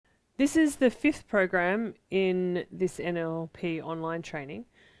This is the 5th program in this NLP online training.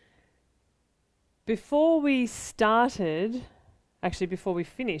 Before we finished the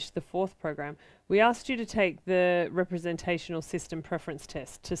 4th program, we asked you to take the representational system preference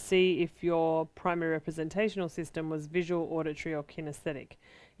test to see if your primary representational system was visual, auditory, or kinesthetic.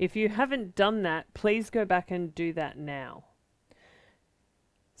 If you haven't done that, please go back and do that now.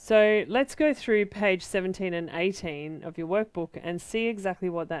 So let's go through page 17 and 18 of your workbook and see exactly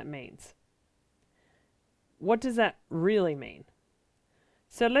what that means. What does that really mean?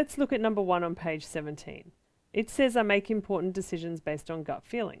 So let's look at number 1 on page 17. It says I make important decisions based on gut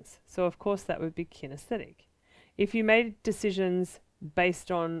feelings. So of course that would be kinesthetic. If you made decisions based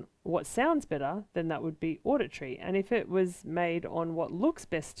on what sounds better, then that would be auditory. And if it was made on what looks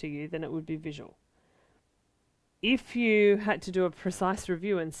best to you, then it would be visual. If you had to do a precise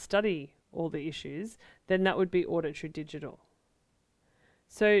review and study all the issues, then that would be auditory digital.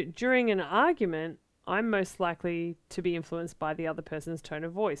 So during an argument, I'm most likely to be influenced by the other person's tone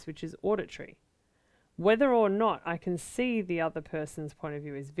of voice, which is auditory. Whether or not I can see the other person's point of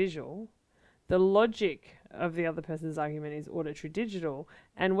view is visual, the logic of the other person's argument is auditory digital,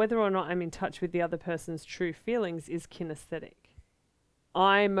 and whether or not I'm in touch with the other person's true feelings is kinesthetic.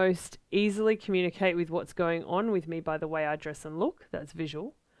 I most easily communicate with what's going on with me by the way I dress and look, that's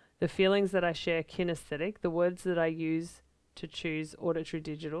visual. The feelings that I share, kinesthetic. The words that I use to choose, auditory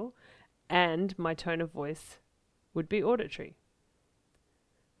digital. And my tone of voice would be auditory.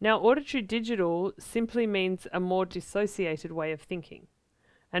 Now, auditory digital simply means a more dissociated way of thinking,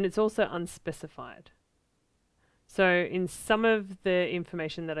 and it's also unspecified. So in some of the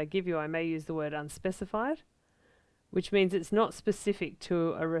information that I give you, I may use the word unspecified, which means it's not specific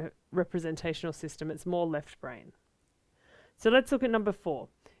to a representational system, it's more left brain. So let's look at number 4.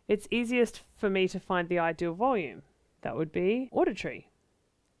 It's easiest for me to find the ideal volume. That would be auditory.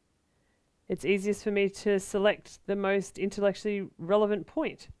 It's easiest for me to select the most intellectually relevant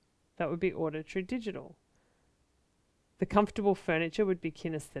point. That would be auditory digital. The comfortable furniture would be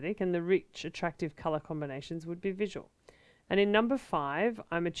kinesthetic, and the rich, attractive color combinations would be visual. And in number 5,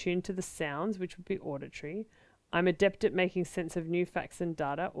 I'm attuned to the sounds, which would be auditory. I'm adept at making sense of new facts and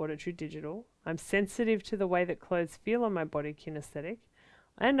data, auditory digital. I'm sensitive to the way that clothes feel on my body, kinesthetic.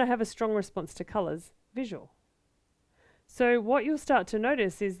 And I have a strong response to colors, visual. So what you'll start to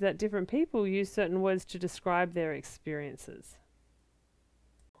notice is that different people use certain words to describe their experiences.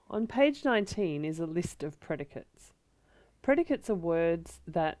 On page 19 is a list of predicates. Predicates are words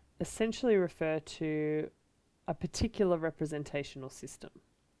that essentially refer to a particular representational system.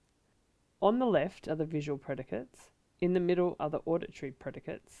 On the left are the visual predicates, in the middle are the auditory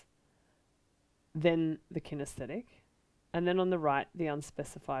predicates, then the kinesthetic, and then on the right the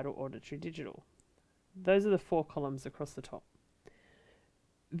unspecified or auditory digital. Those are the 4 columns across the top.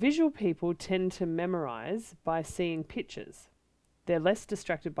 Visual people tend to memorize by seeing pictures. They're less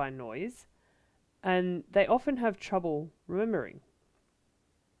distracted by noise, and they often have trouble remembering.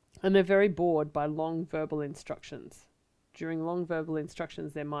 And they're very bored by long verbal instructions. During long verbal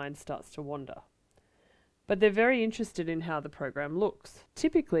instructions, their mind starts to wander. But they're very interested in how the program looks.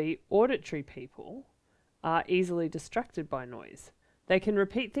 Typically, auditory people are easily distracted by noise. They can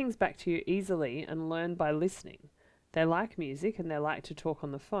repeat things back to you easily and learn by listening. They like music and they like to talk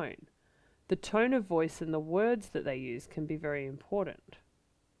on the phone. The tone of voice and the words that they use can be very important.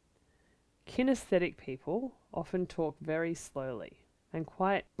 Kinesthetic people often talk very slowly and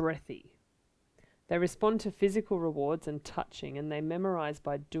quite breathy. They respond to physical rewards and touching, and they memorize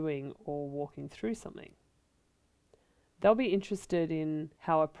by doing or walking through something. They'll be interested in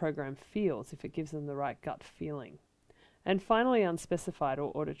how a program feels if it gives them the right gut feeling. And finally, unspecified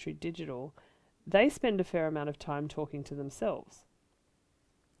or auditory digital, they spend a fair amount of time talking to themselves.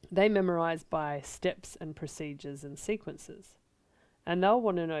 They memorize by steps and procedures and sequences, and they'll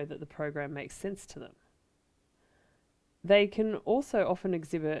want to know that the program makes sense to them. They can also often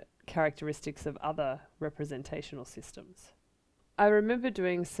exhibit characteristics of other representational systems. I remember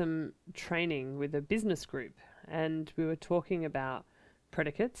doing some training with a business group, and we were talking about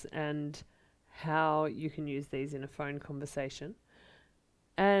predicates and how you can use these in a phone conversation.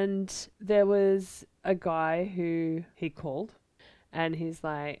 And there was a guy who he called, and he's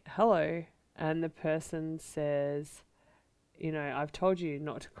like, hello, and the person says, you know, I've told you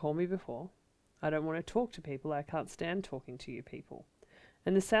not to call me before. I don't want to talk to people. I can't stand talking to you people.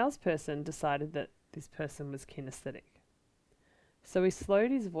 And the salesperson decided that this person was kinesthetic. So he slowed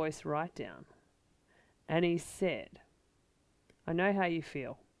his voice right down, and he said, I know how you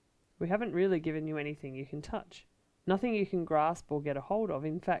feel. We haven't really given you anything you can touch. Nothing you can grasp or get a hold of.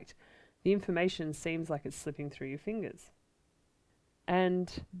 In fact, the information seems like it's slipping through your fingers.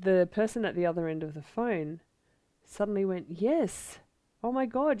 And the person at the other end of the phone suddenly went, yes, oh my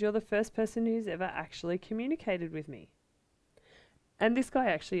God, you're the first person who's ever actually communicated with me. And this guy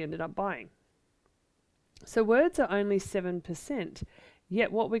actually ended up buying. So words are only 7%,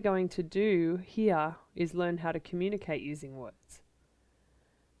 yet what we're going to do here is learn how to communicate using words.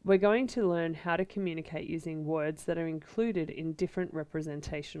 We're going to learn how to communicate using words that are included in different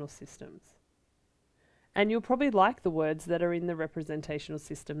representational systems. And you'll probably like the words that are in the representational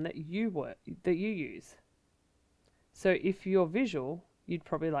system that you use. So if you're visual, you'd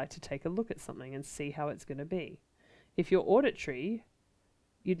probably like to take a look at something and see how it's going to be. If you're auditory,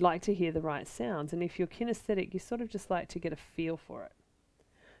 you'd like to hear the right sounds. And if you're kinesthetic, you sort of just like to get a feel for it.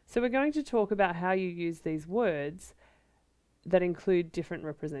 So we're going to talk about how you use these words that include different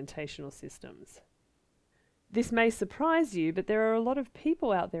representational systems. This may surprise you, but there are a lot of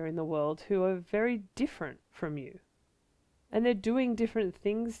people out there in the world who are very different from you. And they're doing different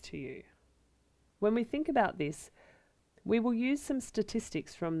things to you. When we think about this, we will use some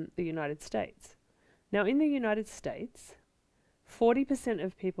statistics from the United States. Now, in the United States, 40%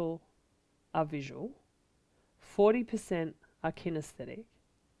 of people are visual, 40% are kinesthetic,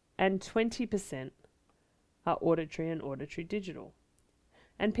 and 20% are auditory and auditory digital.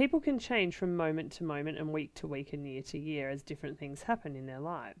 And people can change from moment to moment and week to week and year to year as different things happen in their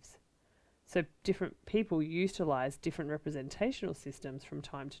lives. So different people utilize different representational systems from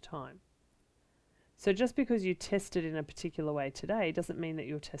time to time. So just because you test it in a particular way today doesn't mean that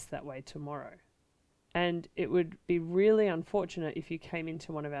you'll test that way tomorrow. And it would be really unfortunate if you came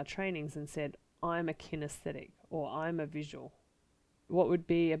into one of our trainings and said, I'm a kinesthetic or I'm a visual. What would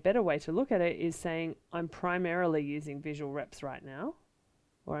be a better way to look at it is saying, I'm primarily using visual reps right now,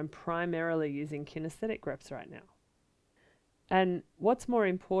 or I'm primarily using kinesthetic reps right now. And what's more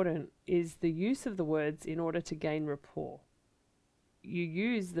important is the use of the words in order to gain rapport. You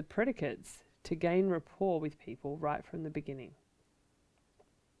use the predicates to gain rapport with people right from the beginning.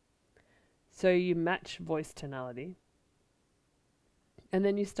 So you match voice tonality, and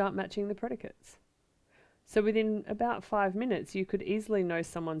then you start matching the predicates. So within about 5 minutes, you could easily know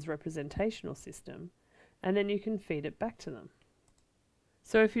someone's representational system, and then you can feed it back to them.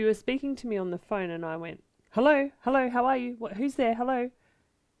 So if you were speaking to me on the phone and I went, hello, hello, how are you? Who's there? Hello?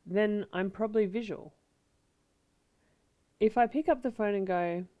 Then I'm probably visual. If I pick up the phone and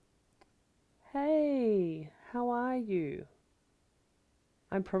go, hey, how are you?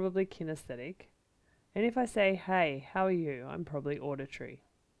 I'm probably kinesthetic. And if I say, hey, how are you? I'm probably auditory.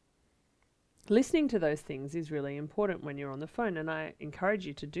 Listening to those things is really important when you're on the phone, and I encourage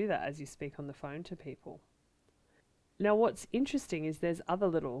you to do that as you speak on the phone to people. Now, what's interesting is there's other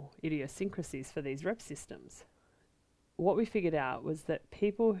little idiosyncrasies for these rep systems. What we figured out was that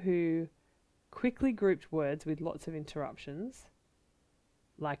people who quickly grouped words with lots of interruptions,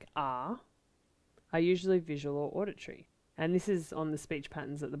 like are usually visual or auditory. And this is on the speech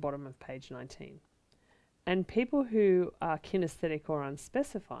patterns at the bottom of page 19. And people who are kinesthetic or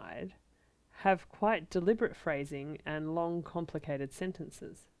unspecified have quite deliberate phrasing and long, complicated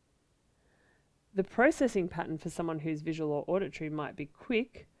sentences. The processing pattern for someone who's visual or auditory might be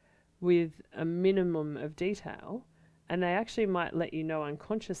quick with a minimum of detail, and they actually might let you know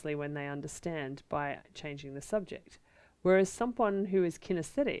unconsciously when they understand by changing the subject. Whereas someone who is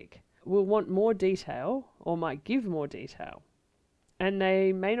kinesthetic will want more detail or might give more detail. And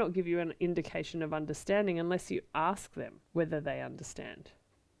they may not give you an indication of understanding unless you ask them whether they understand.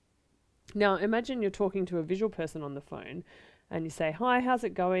 Now imagine you're talking to a visual person on the phone and you say, hi, how's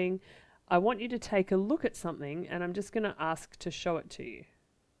it going? I want you to take a look at something and I'm just going to ask to show it to you.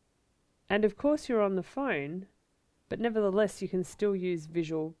 And of course you're on the phone, but nevertheless you can still use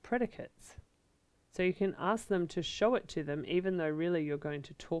visual predicates. So you can ask them to show it to them even though really you're going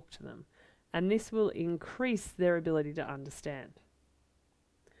to talk to them. And this will increase their ability to understand.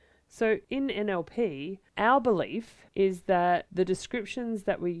 So in NLP, our belief is that the descriptions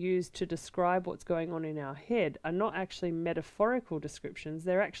that we use to describe what's going on in our head are not actually metaphorical descriptions,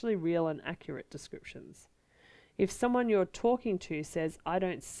 they're actually real and accurate descriptions. If someone you're talking to says, I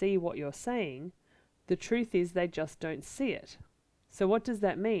don't see what you're saying, the truth is they just don't see it. So what does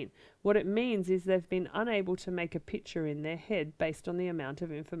that mean? What it means is they've been unable to make a picture in their head based on the amount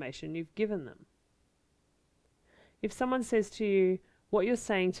of information you've given them. If someone says to you, what you're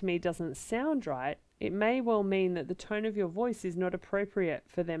saying to me doesn't sound right, it may well mean that the tone of your voice is not appropriate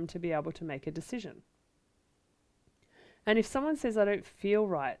for them to be able to make a decision. And if someone says, I don't feel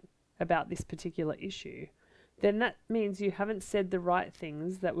right about this particular issue, then that means you haven't said the right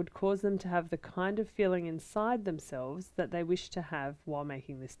things that would cause them to have the kind of feeling inside themselves that they wish to have while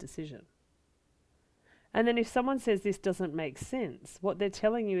making this decision. And then if someone says this doesn't make sense, what they're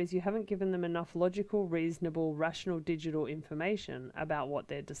telling you is you haven't given them enough logical, reasonable, rational digital information about what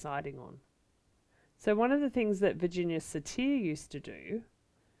they're deciding on. So one of the things that Virginia Satir used to do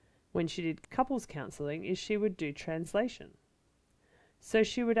when she did couples counselling is she would do translation. So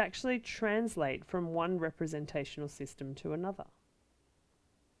she would actually translate from one representational system to another.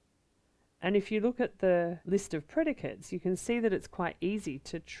 And if you look at the list of predicates, you can see that it's quite easy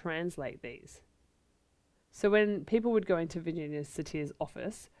to translate these. So when people would go into Virginia Satir's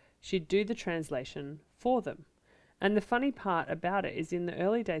office, she'd do the translation for them. And the funny part about it is in the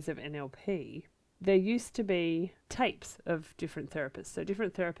early days of NLP, there used to be tapes of different therapists. So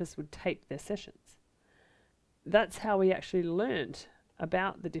different therapists would tape their sessions. That's how we actually learned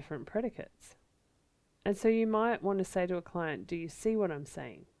about the different predicates. And so you might want to say to a client, do you see what I'm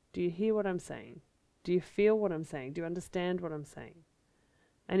saying? Do you hear what I'm saying? Do you feel what I'm saying? Do you understand what I'm saying?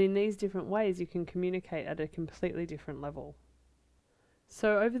 And in these different ways, you can communicate at a completely different level.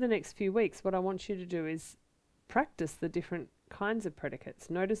 So over the next few weeks, what I want you to do is practice the different kinds of predicates.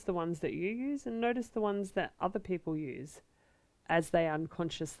 Notice the ones that you use and notice the ones that other people use as they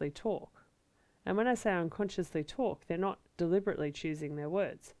unconsciously talk. And when I say unconsciously talk, they're not deliberately choosing their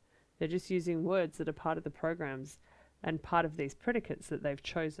words. They're just using words that are part of the programs and part of these predicates that they've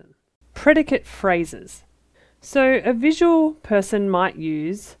chosen. Predicate phrases. So a visual person might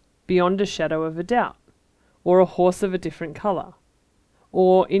use beyond a shadow of a doubt, or a horse of a different colour,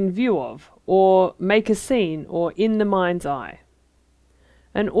 or in view of, or make a scene, or in the mind's eye.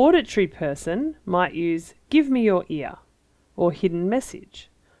 An auditory person might use give me your ear, or hidden message,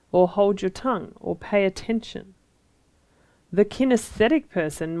 or hold your tongue, or pay attention. The kinesthetic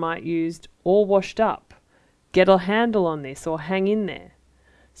person might use all washed up, get a handle on this, or hang in there.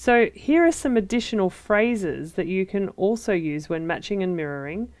 So here are some additional phrases that you can also use when matching and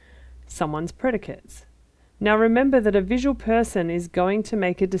mirroring someone's predicates. Now remember that a visual person is going to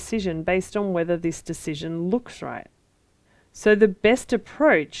make a decision based on whether this decision looks right. So the best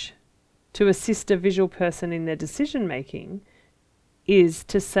approach to assist a visual person in their decision making is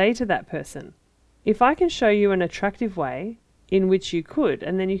to say to that person, if I can show you an attractive way in which you could,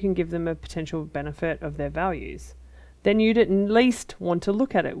 and then you can give them a potential benefit of their values, then you'd at least want to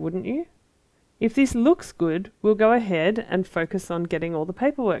look at it, wouldn't you? If this looks good, we'll go ahead and focus on getting all the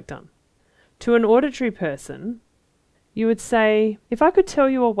paperwork done. To an auditory person, you would say, if I could tell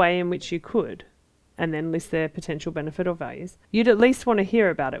you a way in which you could, and then list their potential benefit or values, you'd at least want to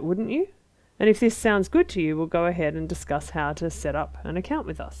hear about it, wouldn't you? And if this sounds good to you, we'll go ahead and discuss how to set up an account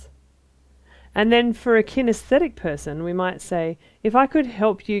with us. And then for a kinesthetic person, we might say, if I could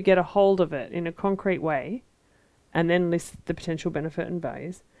help you get a hold of it in a concrete way, and then list the potential benefit and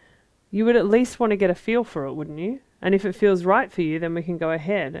values, you would at least want to get a feel for it, wouldn't you? And if it feels right for you, then we can go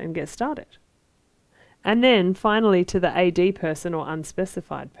ahead and get started. And then finally to the AD person or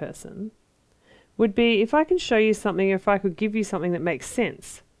unspecified person would be, if I can show you something, if I could give you something that makes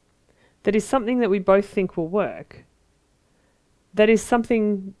sense, that is something that we both think will work, that is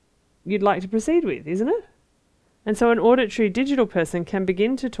something you'd like to proceed with, isn't it? And so an auditory digital person can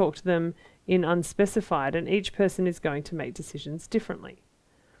begin to talk to them in unspecified, and each person is going to make decisions differently.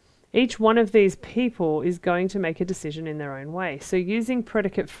 Each one of these people is going to make a decision in their own way. So using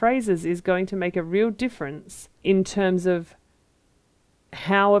predicate phrases is going to make a real difference in terms of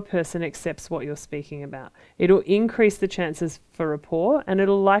how a person accepts what you're speaking about. It'll increase the chances for rapport, and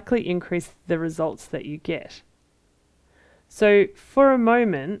it'll likely increase the results that you get. So for a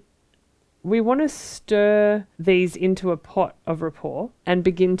moment, we want to stir these into a pot of rapport and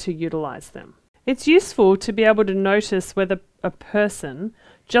begin to utilize them. It's useful to be able to notice whether a person,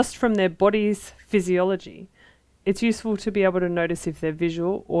 just from their body's physiology, it's useful to be able to notice if they're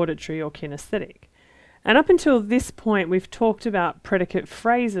visual, auditory, or kinesthetic. And up until this point, we've talked about predicate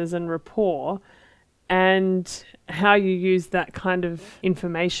phrases and rapport and how you use that kind of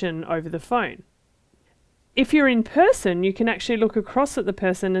information over the phone. If you're in person, you can actually look across at the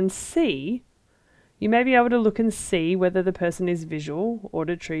person and see, you may be able to look and see whether the person is visual,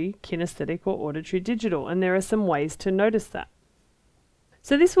 auditory, kinesthetic, or auditory digital, and there are some ways to notice that.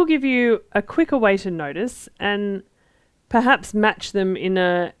 So this will give you a quicker way to notice and perhaps match them in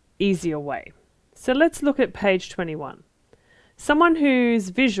an easier way. So let's look at page 21. Someone who's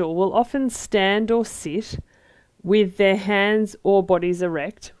visual will often stand or sit with their hands or bodies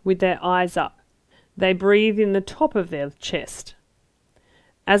erect, with their eyes up. They breathe in the top of their chest.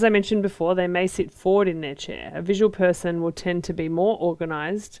 As I mentioned before, they may sit forward in their chair. A visual person will tend to be more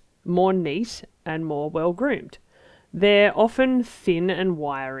organized, more neat, and more well-groomed. They're often thin and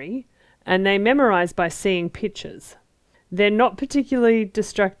wiry, and they memorize by seeing pictures. They're not particularly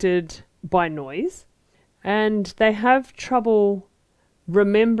distracted by noise, and they have trouble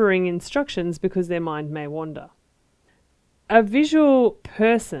remembering instructions because their mind may wander. A visual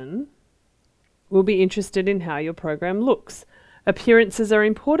person will be interested in how your program looks. Appearances are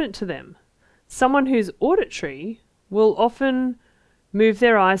important to them. Someone who's auditory will often move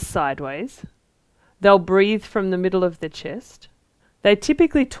their eyes sideways. They'll breathe from the middle of their chest. They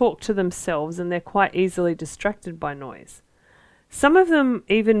typically talk to themselves and they're quite easily distracted by noise. Some of them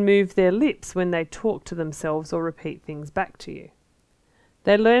even move their lips when they talk to themselves or repeat things back to you.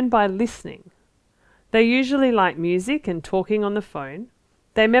 They learn by listening. They usually like music and talking on the phone.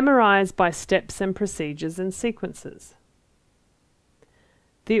 They memorize by steps and procedures and sequences.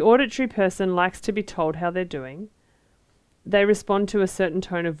 The auditory person likes to be told how they're doing. They respond to a certain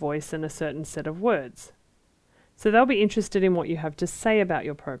tone of voice and a certain set of words. So they'll be interested in what you have to say about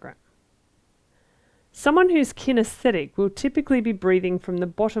your program. Someone who's kinesthetic will typically be breathing from the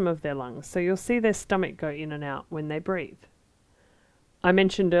bottom of their lungs, so you'll see their stomach go in and out when they breathe. I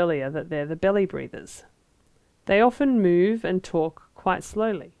mentioned earlier that they're the belly breathers. They often move and talk quite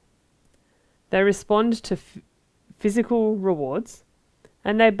slowly. They respond to physical rewards,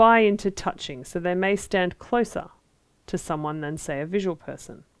 and they buy into touching, so they may stand closer to someone than, say, a visual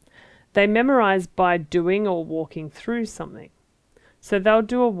person. They memorize by doing or walking through something. So they'll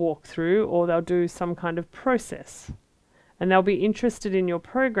do a walkthrough or they'll do some kind of process. And they'll be interested in your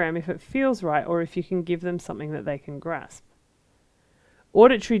program if it feels right or if you can give them something that they can grasp.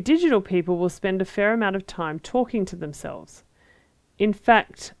 Auditory digital people will spend a fair amount of time talking to themselves. In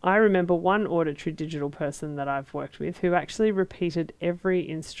fact, I remember one auditory digital person that I've worked with who actually repeated every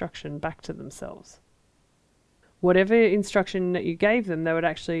instruction back to themselves. Whatever instruction that you gave them, they would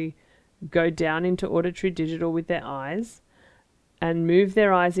actually go down into auditory digital with their eyes and move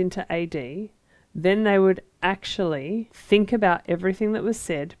their eyes into AD. Then they would actually think about everything that was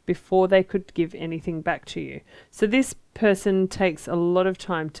said before they could give anything back to you. So this person takes a lot of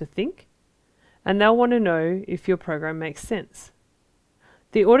time to think, and they'll want to know if your program makes sense.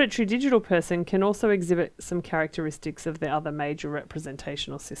 The auditory digital person can also exhibit some characteristics of the other major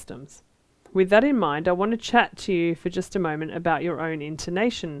representational systems. With that in mind, I want to chat to you for just a moment about your own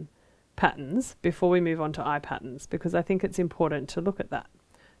intonation patterns before we move on to eye patterns, because I think it's important to look at that.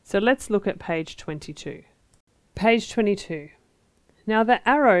 So let's look at page 22. Page 22. Now the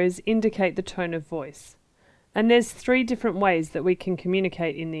arrows indicate the tone of voice, and there's 3 different ways that we can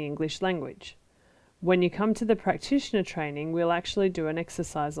communicate in the English language. When you come to the practitioner training, we'll actually do an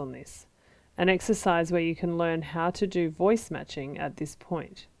exercise on this, an exercise where you can learn how to do voice matching at this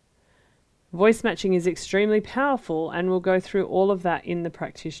point. Voice matching is extremely powerful, and we'll go through all of that in the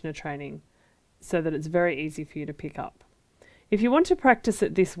practitioner training so that it's very easy for you to pick up. If you want to practice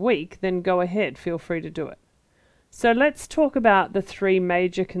it this week, then go ahead, feel free to do it. So let's talk about the 3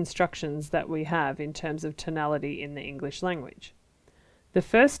 major constructions that we have in terms of tonality in the English language. The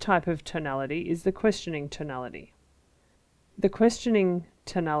first type of tonality is the questioning tonality. The questioning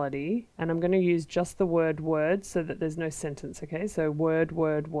tonality, and I'm going to use just the word word so that there's no sentence, okay? So word,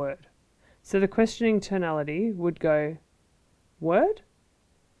 word, word. So the questioning tonality would go word,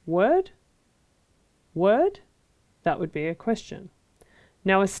 word, word. That would be a question.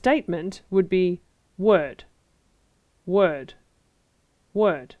 Now a statement would be word, word,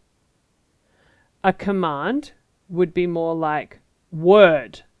 word. A command would be more like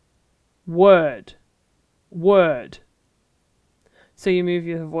word, word, word. So you move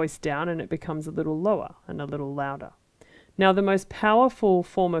your voice down and it becomes a little lower and a little louder. Now the most powerful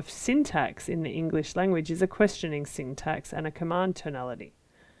form of syntax in the English language is a questioning syntax and a command tonality.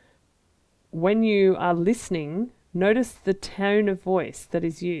 When you are listening, notice the tone of voice that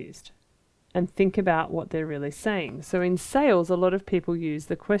is used and think about what they're really saying. So in sales, a lot of people use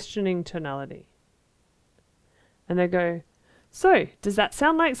the questioning tonality. And they go, "So, does that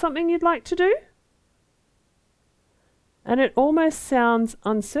sound like something you'd like to do?" And it almost sounds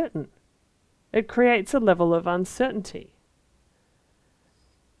uncertain. It creates a level of uncertainty.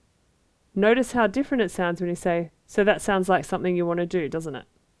 Notice how different it sounds when you say, "So that sounds like something you want to do, doesn't it?"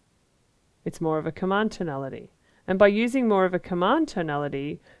 It's more of a command tonality. And by using more of a command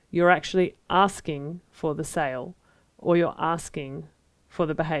tonality, you're actually asking for the sale, or you're asking for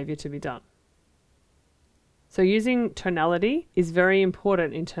the behavior to be done. So using tonality is very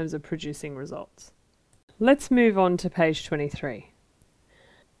important in terms of producing results. Let's move on to page 23.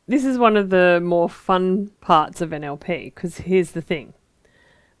 This is one of the more fun parts of NLP, because here's the thing.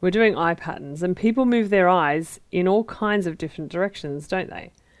 We're doing eye patterns, and people move their eyes in all kinds of different directions, don't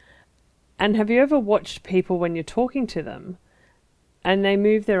they? And have you ever watched people when you're talking to them and they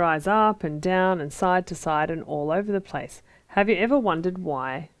move their eyes up and down and side to side and all over the place? Have you ever wondered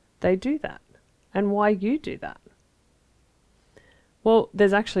why they do that? and why you do that? Well,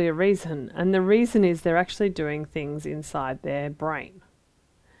 there's actually a reason, and the reason is they're actually doing things inside their brain.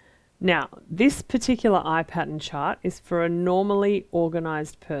 Now, this particular eye pattern chart is for a normally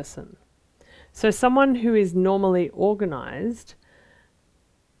organized person. So someone who is normally organized,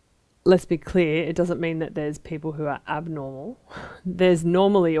 let's be clear, it doesn't mean that there's people who are abnormal. There's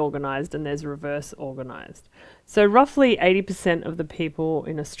normally organized and there's reverse organized. So roughly 80% of the people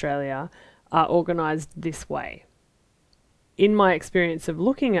in Australia are organized this way. In my experience of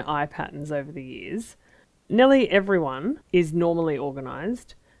looking at eye patterns over the years, nearly everyone is normally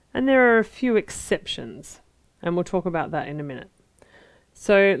organized, and there are a few exceptions, and we'll talk about that in a minute.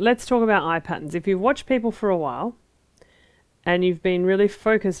 So let's talk about eye patterns. If you've watched people for a while, and you've been really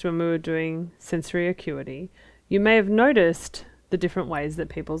focused when we were doing sensory acuity, you may have noticed the different ways that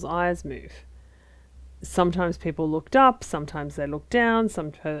people's eyes move. Sometimes people looked up, sometimes they looked down,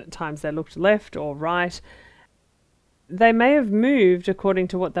 sometimes they looked left or right. They may have moved according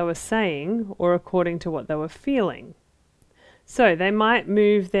to what they were saying or according to what they were feeling. So they might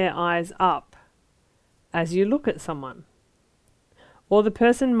move their eyes up as you look at someone. Or the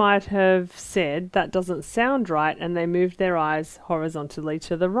person might have said, that doesn't sound right, and they moved their eyes horizontally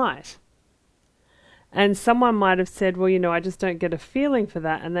to the right. And someone might have said, well, you know, I just don't get a feeling for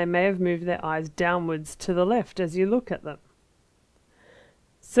that, and they may have moved their eyes downwards to the left as you look at them.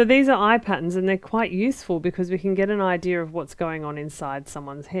 So these are eye patterns, and they're quite useful because we can get an idea of what's going on inside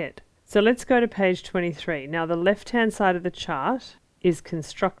someone's head. So let's go to page 23. Now the left-hand side of the chart is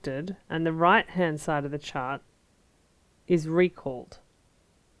constructed, and the right-hand side of the chart is recalled.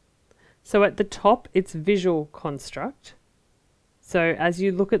 So at the top, it's visual construct. So as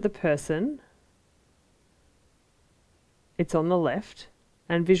you look at the person, it's on the left,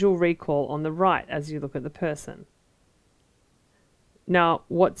 and visual recall on the right as you look at the person. Now,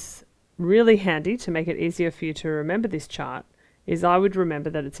 what's really handy to make it easier for you to remember this chart is I would remember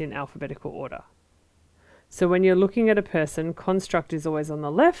that it's in alphabetical order. So when you're looking at a person, construct is always on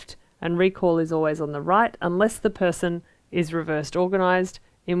the left and recall is always on the right, unless the person is reversed organized,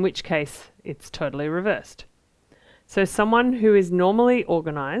 in which case it's totally reversed. So someone who is normally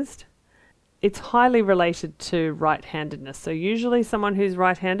organized, it's highly related to right-handedness. So usually someone who's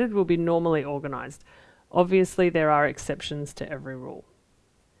right-handed will be normally organized. Obviously there are exceptions to every rule.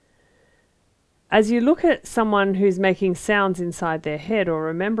 As you look at someone who's making sounds inside their head or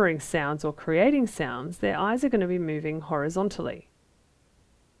remembering sounds or creating sounds, their eyes are going to be moving horizontally.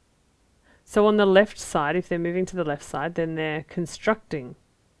 So on the left side, if they're moving to the left side, then they're constructing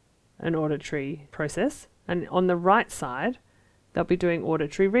an auditory process. And on the right side, they'll be doing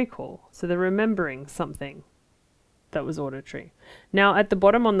auditory recall. So they're remembering something that was auditory. Now at the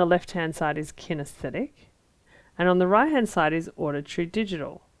bottom on the left-hand side is kinesthetic, and on the right-hand side is auditory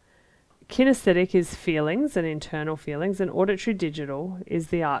digital. Kinesthetic is feelings and internal feelings, and auditory digital is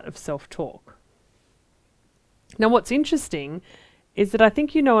the art of self-talk. Now what's interesting is that I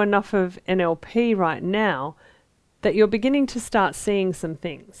think you know enough of NLP right now that you're beginning to start seeing some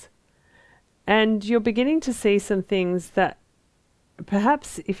things. And you're beginning to see some things that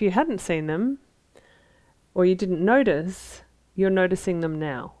perhaps if you hadn't seen them or you didn't notice, you're noticing them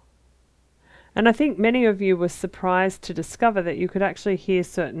now. And I think many of you were surprised to discover that you could actually hear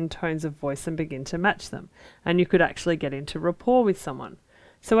certain tones of voice and begin to match them. And you could actually get into rapport with someone.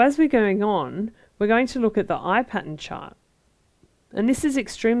 So as we're going on, we're going to look at the eye pattern chart. And this is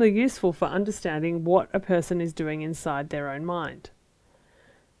extremely useful for understanding what a person is doing inside their own mind.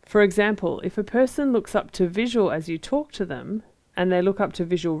 For example, if a person looks up to visual as you talk to them, and they look up to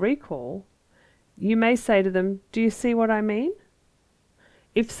visual recall, you may say to them, do you see what I mean?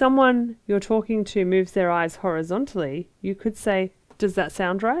 If someone you're talking to moves their eyes horizontally, you could say, does that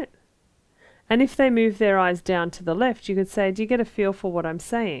sound right? And if they move their eyes down to the left, you could say, do you get a feel for what I'm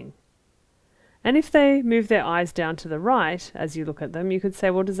saying? And if they move their eyes down to the right, as you look at them, you could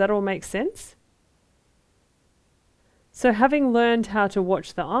say, well, does that all make sense? So having learned how to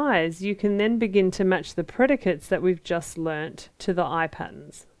watch the eyes, you can then begin to match the predicates that we've just learnt to the eye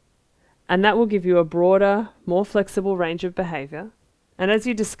patterns. And that will give you a broader, more flexible range of behavior. And as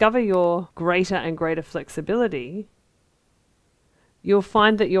you discover your greater and greater flexibility, you'll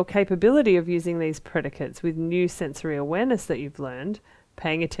find that your capability of using these predicates with new sensory awareness that you've learned,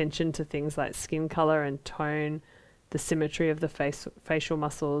 paying attention to things like skin color and tone, the symmetry of the facial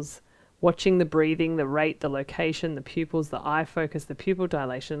muscles, watching the breathing, the rate, the location, the pupils, the eye focus, the pupil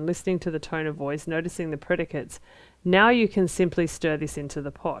dilation, listening to the tone of voice, noticing the predicates. Now you can simply stir this into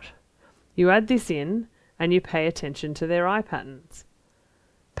the pot. You add this in and you pay attention to their eye patterns.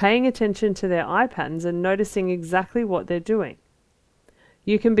 Paying attention to their eye patterns and noticing exactly what they're doing.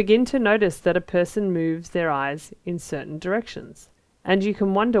 you can begin to notice that a person moves their eyes in certain directions, and you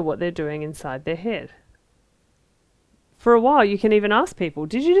can wonder what they're doing inside their head. For a while, you can even ask people,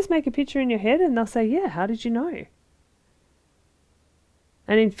 did you just make a picture in your head? And they'll say, yeah, how did you know?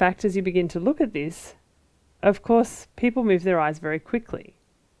 And in fact, as you begin to look at this, of course, people move their eyes very quickly.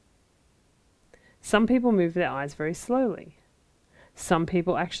 Some people move their eyes very slowly. Some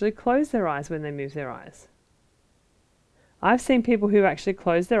people actually close their eyes when they move their eyes. I've seen people who actually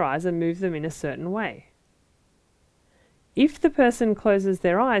close their eyes and move them in a certain way. If the person closes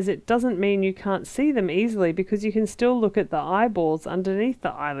their eyes, it doesn't mean you can't see them easily, because you can still look at the eyeballs underneath the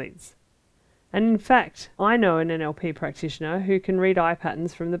eyelids. And in fact, I know an NLP practitioner who can read eye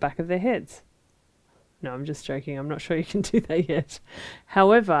patterns from the back of their heads. No, I'm just joking. I'm not sure you can do that yet.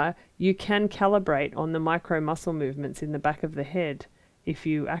 However, you can calibrate on the micro muscle movements in the back of the head. If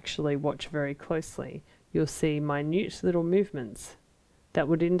you actually watch very closely, you'll see minute little movements that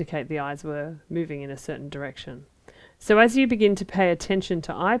would indicate the eyes were moving in a certain direction. So as you begin to pay attention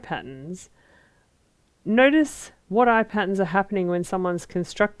to eye patterns, notice what eye patterns are happening when someone's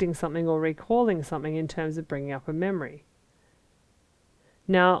constructing something or recalling something in terms of bringing up a memory.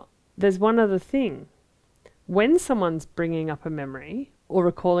 Now, there's one other thing. When someone's bringing up a memory or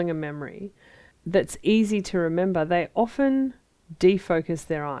recalling a memory that's easy to remember, they often defocus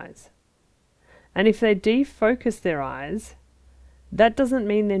their eyes. And if they defocus their eyes, that doesn't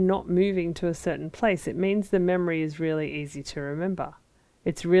mean they're not moving to a certain place. It means the memory is really easy to remember.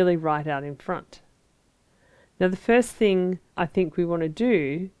 It's really right out in front. Now, the first thing I think we want to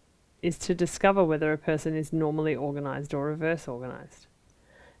do is to discover whether a person is normally organized or reverse organized.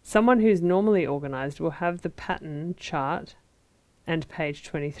 Someone who's normally organized will have the pattern chart and page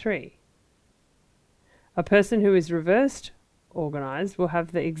 23. A person who is reversed organized will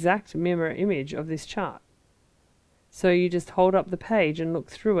have the exact mirror image of this chart. So you just hold up the page and look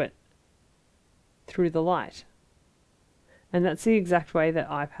through it, through the light. And that's the exact way that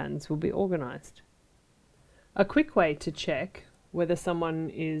eye patterns will be organized. A quick way to check whether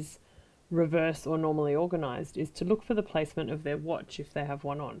someone is reverse or normally organized is to look for the placement of their watch if they have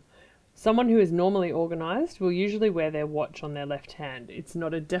one on. Someone who is normally organized will usually wear their watch on their left hand. It's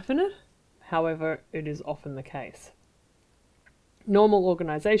not a definite, however, it is often the case. Normal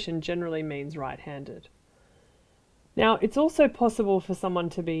organization generally means right-handed. Now, it's also possible for someone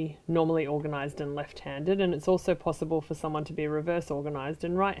to be normally organized and left-handed, and it's also possible for someone to be reverse organized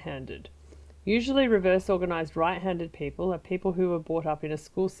and right-handed. Usually reverse organized right-handed people are people who were brought up in a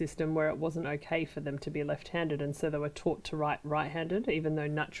school system where it wasn't okay for them to be left-handed, and so they were taught to write right-handed even though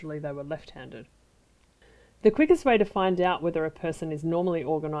naturally they were left-handed. The quickest way to find out whether a person is normally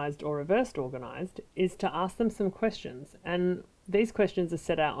organized or reversed organized is to ask them some questions, and these questions are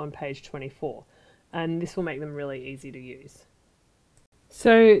set out on page 24, and this will make them really easy to use.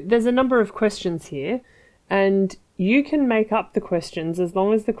 So there's a number of questions here, and you can make up the questions as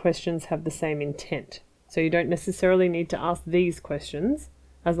long as the questions have the same intent. So you don't necessarily need to ask these questions,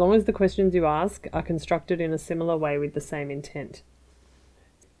 as long as the questions you ask are constructed in a similar way with the same intent.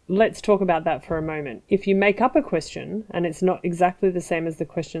 Let's talk about that for a moment. If you make up a question and it's not exactly the same as the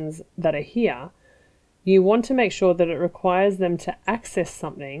questions that are here, you want to make sure that it requires them to access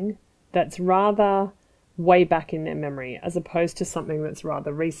something that's rather way back in their memory as opposed to something that's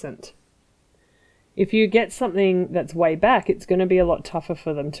rather recent. If you get something that's way back, it's going to be a lot tougher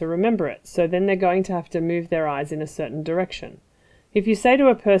for them to remember it. So then they're going to have to move their eyes in a certain direction. If you say to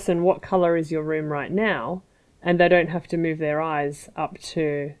a person, what color is your room right now? And they don't have to move their eyes up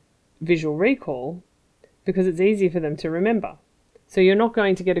to visual recall because it's easy for them to remember. So you're not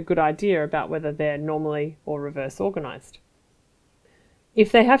going to get a good idea about whether they're normally or reverse organized.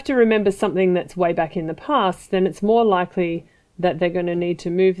 If they have to remember something that's way back in the past, then it's more likely that they're going to need to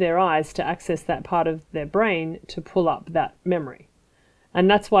move their eyes to access that part of their brain to pull up that memory. And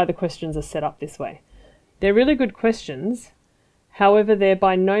that's why the questions are set up this way. They're really good questions, however, they're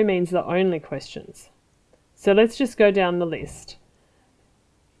by no means the only questions. So let's just go down the list.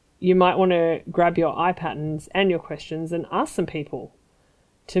 You might want to grab your eye patterns and your questions and ask some people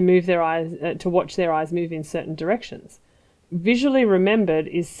to move their eyes, to watch their eyes move in certain directions. Visually remembered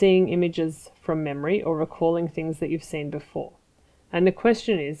is seeing images from memory or recalling things that you've seen before. And the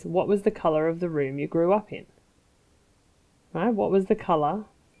question is, what was the color of the room you grew up in? Right? What was the color?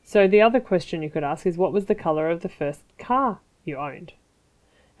 So the other question you could ask is, what was the color of the first car you owned?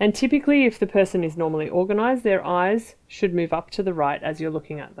 And typically, if the person is normally organized, their eyes should move up to the right as you're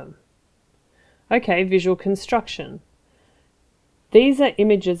looking at them. Okay, visual construction. These are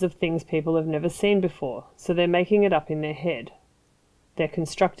images of things people have never seen before, so they're making it up in their head. They're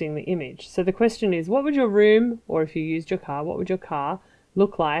constructing the image. So the question is, what would your room, or if you used your car, what would your car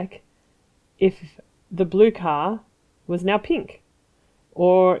look like if the blue car was now pink,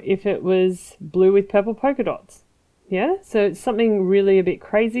 or if it was blue with purple polka dots. Yeah, so it's something really a bit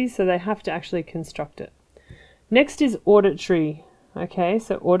crazy, so they have to actually construct it. Next is auditory. Okay,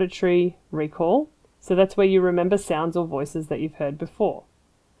 so auditory recall. So that's where you remember sounds or voices that you've heard before.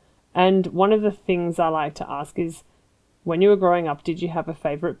 And one of the things I like to ask is, when you were growing up, did you have a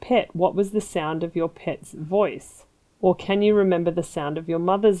favorite pet? What was the sound of your pet's voice? Or can you remember the sound of your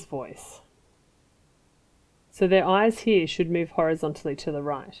mother's voice? So their eyes here should move horizontally to the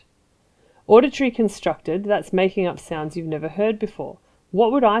right. Auditory constructed, that's making up sounds you've never heard before.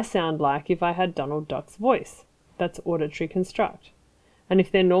 What would I sound like if I had Donald Duck's voice? That's auditory construct. And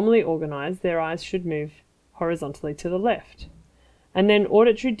if they're normally organized, their eyes should move horizontally to the left. And then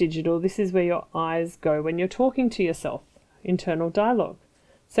auditory digital, this is where your eyes go when you're talking to yourself, internal dialogue.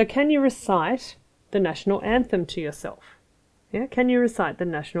 So can you recite the national anthem to yourself? Yeah, can you recite the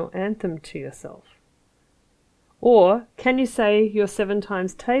national anthem to yourself? Or can you say your 7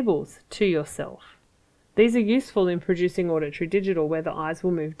 times tables to yourself? These are useful in producing auditory digital, where the eyes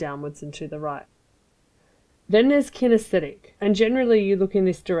will move downwards and to the right. Then there's kinesthetic, and generally you look in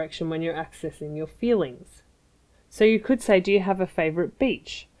this direction when you're accessing your feelings. So you could say, do you have a favorite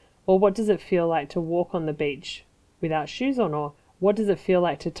beach? Or what does it feel like to walk on the beach without shoes on? Or what does it feel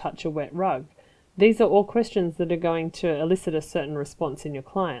like to touch a wet rug? These are all questions that are going to elicit a certain response in your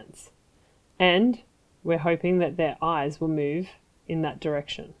clients. And we're hoping that their eyes will move in that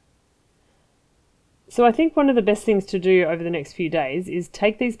direction. So I think one of the best things to do over the next few days is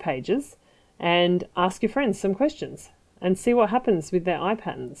take these pages and ask your friends some questions and see what happens with their eye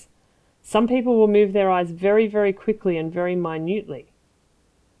patterns. Some people will move their eyes very, very quickly and very minutely.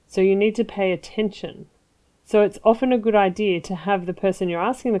 So you need to pay attention. So it's often a good idea to have the person you're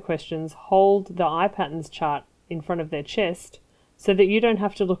asking the questions hold the eye patterns chart in front of their chest, so that you don't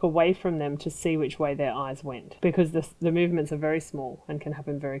have to look away from them to see which way their eyes went, because the movements are very small and can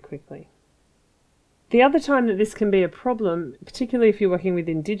happen very quickly. The other time that this can be a problem, particularly if you're working with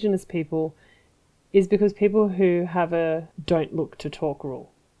Indigenous people, is because people who have a don't look to talk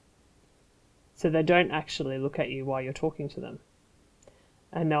rule. So they don't actually look at you while you're talking to them,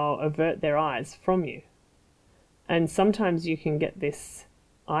 and they'll avert their eyes from you. And sometimes you can get this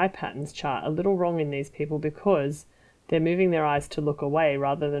eye patterns chart a little wrong in these people, because they're moving their eyes to look away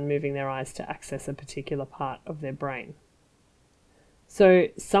rather than moving their eyes to access a particular part of their brain. So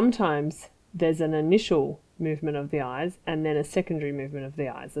sometimes there's an initial movement of the eyes and then a secondary movement of the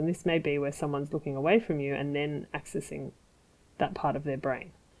eyes. And this may be where someone's looking away from you and then accessing that part of their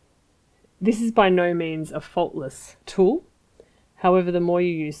brain. This is by no means a faultless tool. However, the more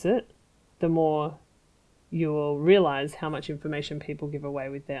you use it, the more you will realize how much information people give away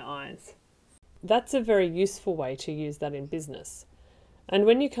with their eyes. That's a very useful way to use that in business. And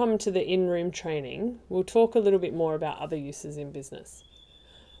when you come to the in-room training, we'll talk a little bit more about other uses in business.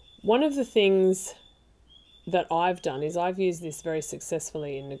 One of the things that I've done is I've used this very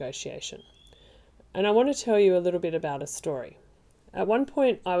successfully in negotiation. And I want to tell you a little bit about a story. At one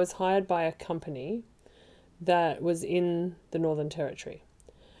point, I was hired by a company that was in the Northern Territory.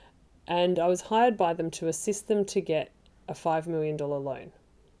 And I was hired by them to assist them to get a $5 million loan.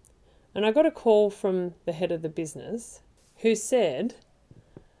 And I got a call from the head of the business who said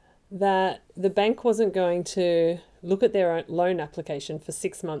that the bank wasn't going to look at their loan application for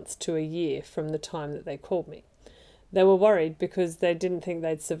 6 months to a year from the time that they called me. They were worried because they didn't think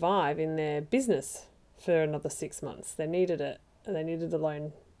they'd survive in their business for another 6 months. They needed it, and they needed the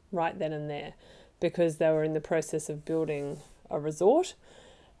loan right then and there because they were in the process of building a resort.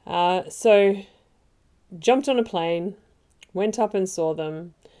 So jumped on a plane, went up and saw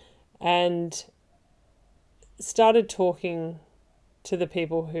them, and started talking to the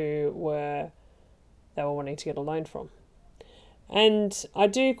people they were wanting to get a loan from. And I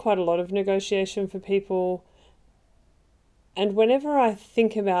do quite a lot of negotiation for people. And whenever I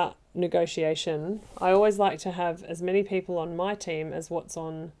think about negotiation, I always like to have as many people on my team as what's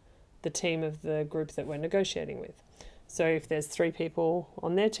on the team of the group that we're negotiating with. So if there's 3 people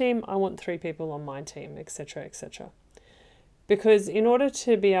on their team, I want 3 people on my team, etc., etc. Because in order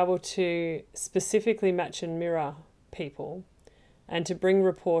to be able to specifically match and mirror people and to bring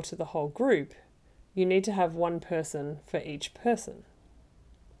rapport to the whole group, you need to have one person for each person.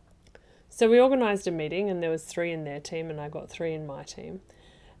 So we organised a meeting, and there was 3 in their team and I got 3 in my team.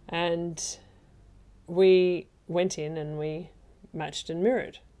 And we went in and we matched and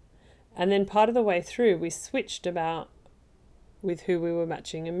mirrored. And then part of the way through, we switched about with who we were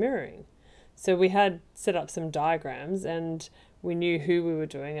matching and mirroring. So we had set up some diagrams and we knew who we were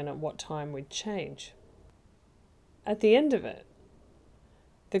doing and at what time we'd change. At the end of it,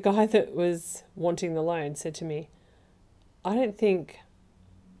 The guy that was wanting the loan said to me, I don't think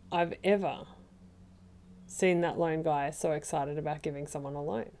I've ever seen that loan guy so excited about giving someone a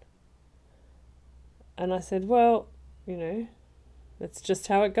loan. And I said, well, that's just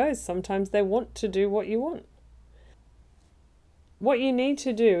how it goes. Sometimes they want to do what you want. What you need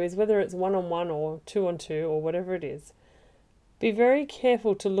to do is, whether it's one-on-one or two-on-two or whatever it is, be very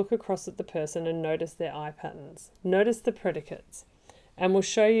careful to look across at the person and notice their eye patterns. Notice the predicates. And we'll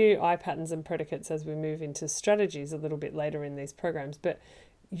show you eye patterns and predicates as we move into strategies a little bit later in these programs. But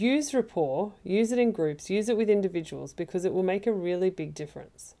use rapport, use it in groups, use it with individuals, because it will make a really big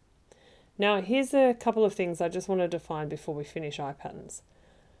difference. Now, here's a couple of things I just want to define before we finish eye patterns.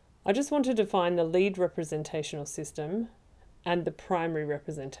 I just want to define the lead representational system and the primary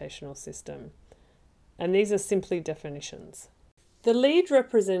representational system. And these are simply definitions. The lead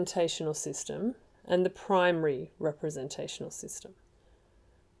representational system and the primary representational system.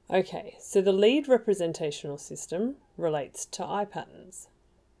 Okay, so the lead representational system relates to eye patterns.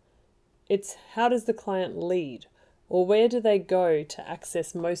 It's how does the client lead, or where do they go to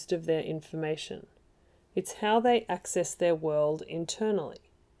access most of their information? It's how they access their world internally.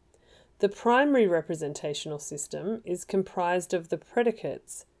 The primary representational system is comprised of the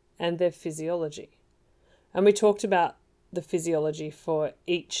predicates and their physiology. And we talked about the physiology for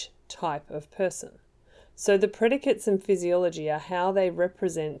each type of person. So the predicates and physiology are how they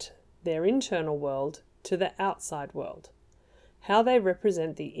represent their internal world to the outside world. How they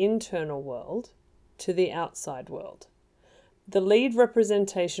represent the internal world to the outside world. The lead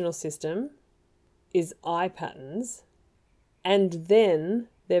representational system is eye patterns, and then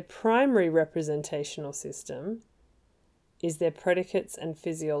their primary representational system is their predicates and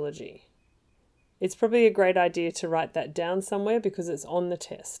physiology. It's probably a great idea to write that down somewhere because it's on the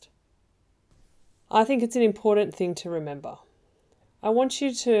test. I think it's an important thing to remember. I want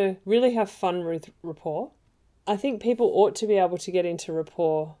you to really have fun with rapport. I think people ought to be able to get into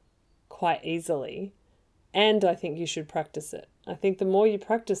rapport quite easily, and I think you should practice it. I think the more you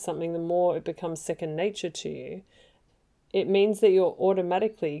practice something, the more it becomes second nature to you. It means that you're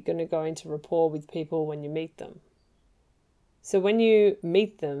automatically going to go into rapport with people when you meet them. So when you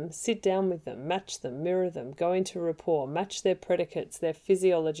meet them, sit down with them, match them, mirror them, go into rapport, match their predicates, their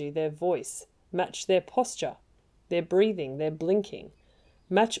physiology, their voice, match their posture, their breathing, their blinking.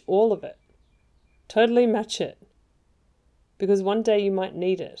 Match all of it. Totally match it. Because one day you might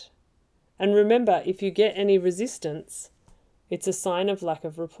need it. And remember, if you get any resistance, it's a sign of lack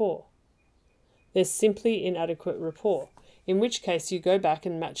of rapport. There's simply inadequate rapport, in which case you go back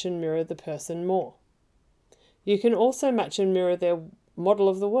and match and mirror the person more. You can also match and mirror their model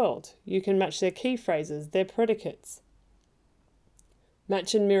of the world. You can match their key phrases, their predicates.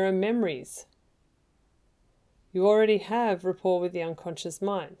 Match and mirror memories. You already have rapport with the unconscious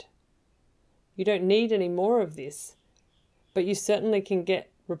mind. You don't need any more of this, but you certainly can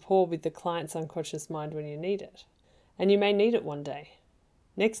get rapport with the client's unconscious mind when you need it. And you may need it one day.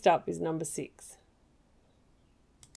 Next up is number 6.